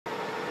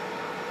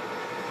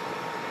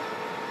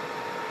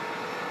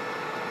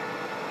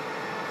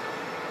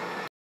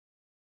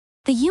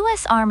The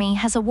U.S. Army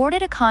has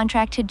awarded a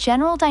contract to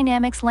General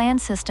Dynamics Land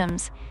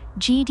Systems,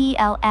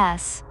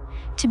 GDLS,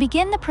 to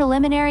begin the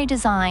preliminary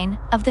design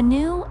of the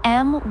new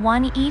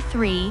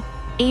M1E3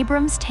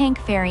 Abrams tank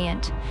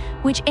variant,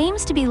 which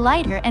aims to be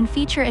lighter and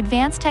feature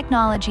advanced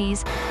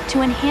technologies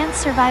to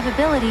enhance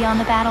survivability on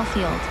the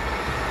battlefield.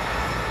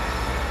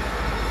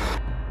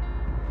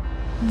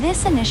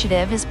 This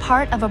initiative is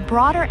part of a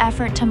broader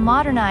effort to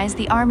modernize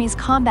the Army's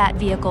combat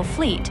vehicle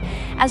fleet,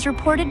 as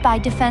reported by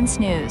Defense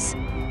News.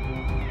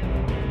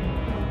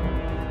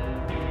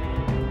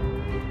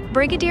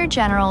 Brigadier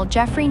General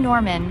Jeffrey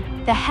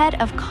Norman, the head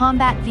of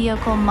Combat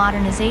Vehicle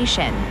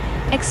Modernization,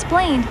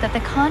 explained that the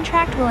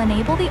contract will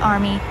enable the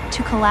Army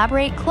to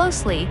collaborate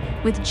closely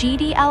with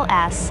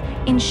GDLS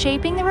in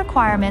shaping the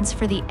requirements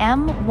for the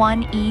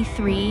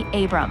M1E3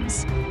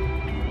 Abrams.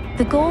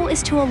 The goal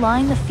is to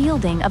align the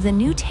fielding of the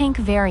new tank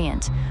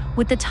variant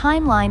with the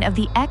timeline of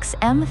the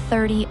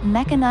XM30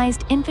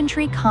 mechanized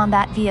infantry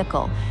combat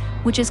vehicle,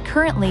 which is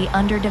currently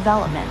under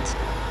development.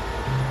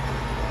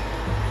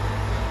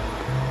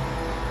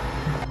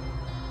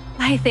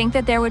 I think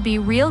that there would be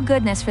real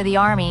goodness for the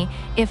Army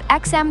if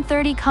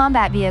XM30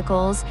 combat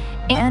vehicles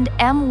and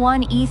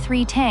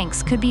M1E3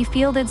 tanks could be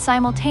fielded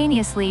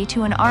simultaneously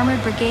to an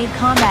armored brigade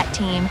combat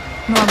team,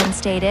 Norman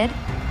stated.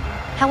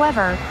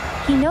 However,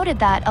 he noted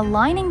that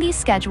aligning these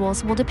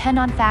schedules will depend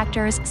on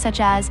factors such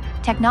as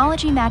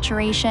technology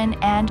maturation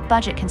and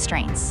budget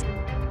constraints.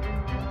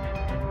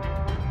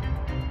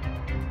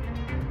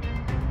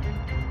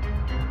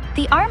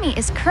 The Army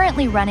is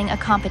currently running a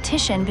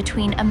competition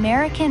between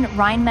American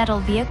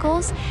Rheinmetall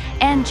Vehicles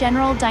and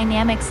General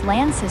Dynamics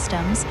Land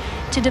Systems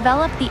to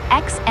develop the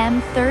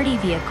XM30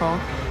 vehicle,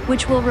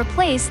 which will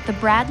replace the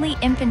Bradley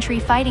Infantry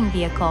Fighting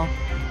Vehicle.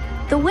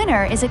 The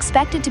winner is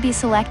expected to be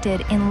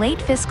selected in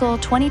late fiscal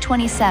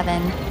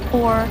 2027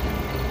 or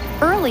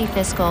early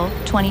fiscal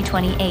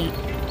 2028.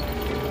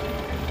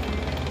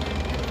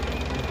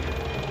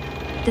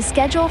 The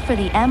schedule for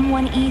the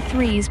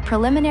M1E3's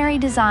preliminary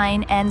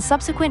design and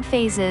subsequent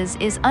phases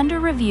is under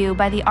review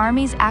by the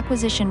Army's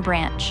acquisition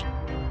branch.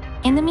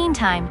 In the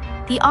meantime,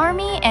 the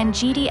Army and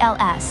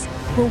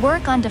GDLS will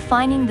work on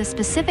defining the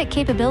specific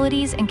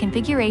capabilities and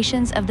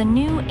configurations of the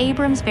new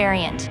Abrams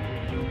variant.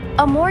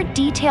 A more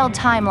detailed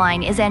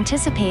timeline is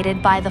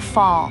anticipated by the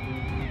fall.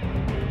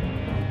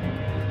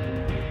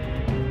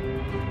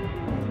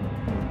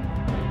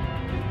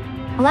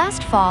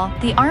 Last fall,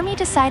 the Army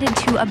decided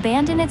to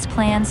abandon its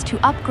plans to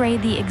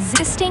upgrade the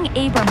existing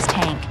Abrams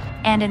tank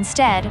and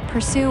instead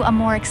pursue a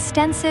more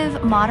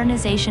extensive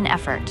modernization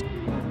effort.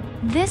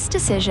 This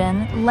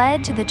decision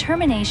led to the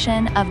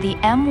termination of the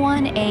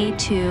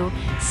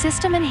M1A2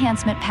 System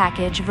Enhancement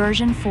Package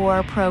version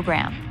 4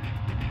 program.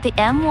 The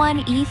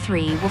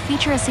M1E3 will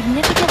feature a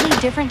significantly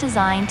different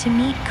design to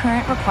meet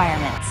current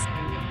requirements.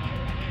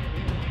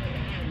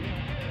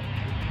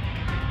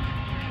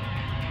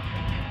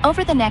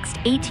 Over the next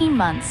 18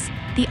 months,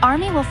 the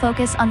Army will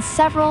focus on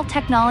several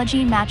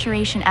technology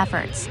maturation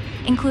efforts,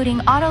 including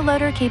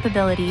autoloader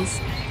capabilities,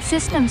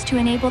 systems to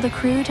enable the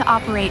crew to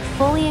operate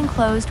fully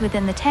enclosed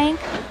within the tank,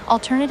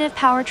 alternative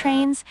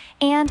powertrains,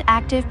 and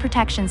active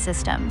protection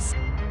systems.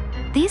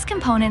 These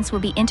components will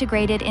be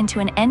integrated into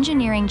an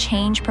engineering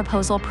change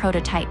proposal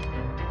prototype.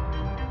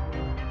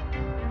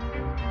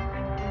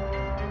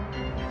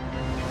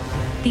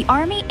 The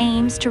Army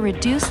aims to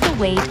reduce the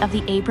weight of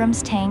the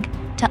Abrams tank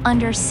to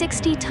under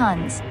 60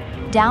 tons,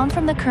 down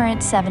from the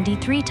current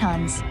 73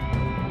 tons.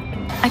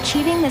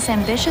 Achieving this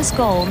ambitious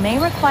goal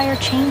may require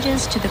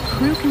changes to the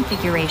crew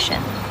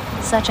configuration,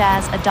 such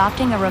as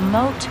adopting a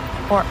remote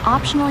or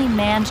optionally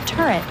manned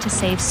turret to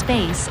save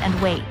space and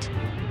weight.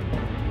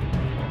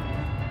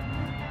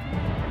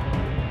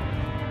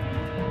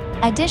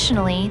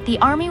 Additionally, the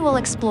Army will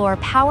explore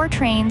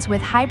powertrains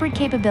with hybrid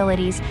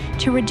capabilities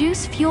to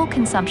reduce fuel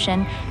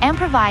consumption and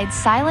provide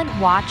silent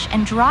watch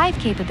and drive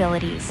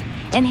capabilities,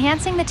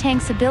 enhancing the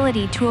tank's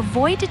ability to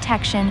avoid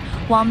detection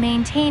while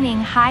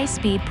maintaining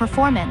high-speed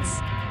performance.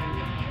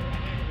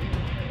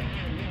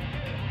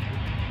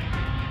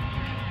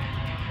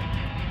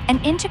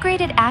 An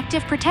integrated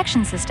active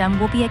protection system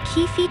will be a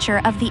key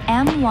feature of the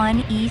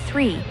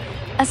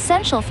M1E3,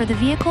 essential for the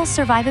vehicle's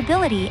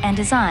survivability and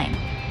design.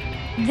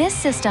 This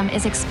system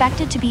is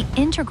expected to be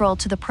integral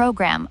to the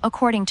program,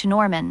 according to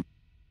Norman.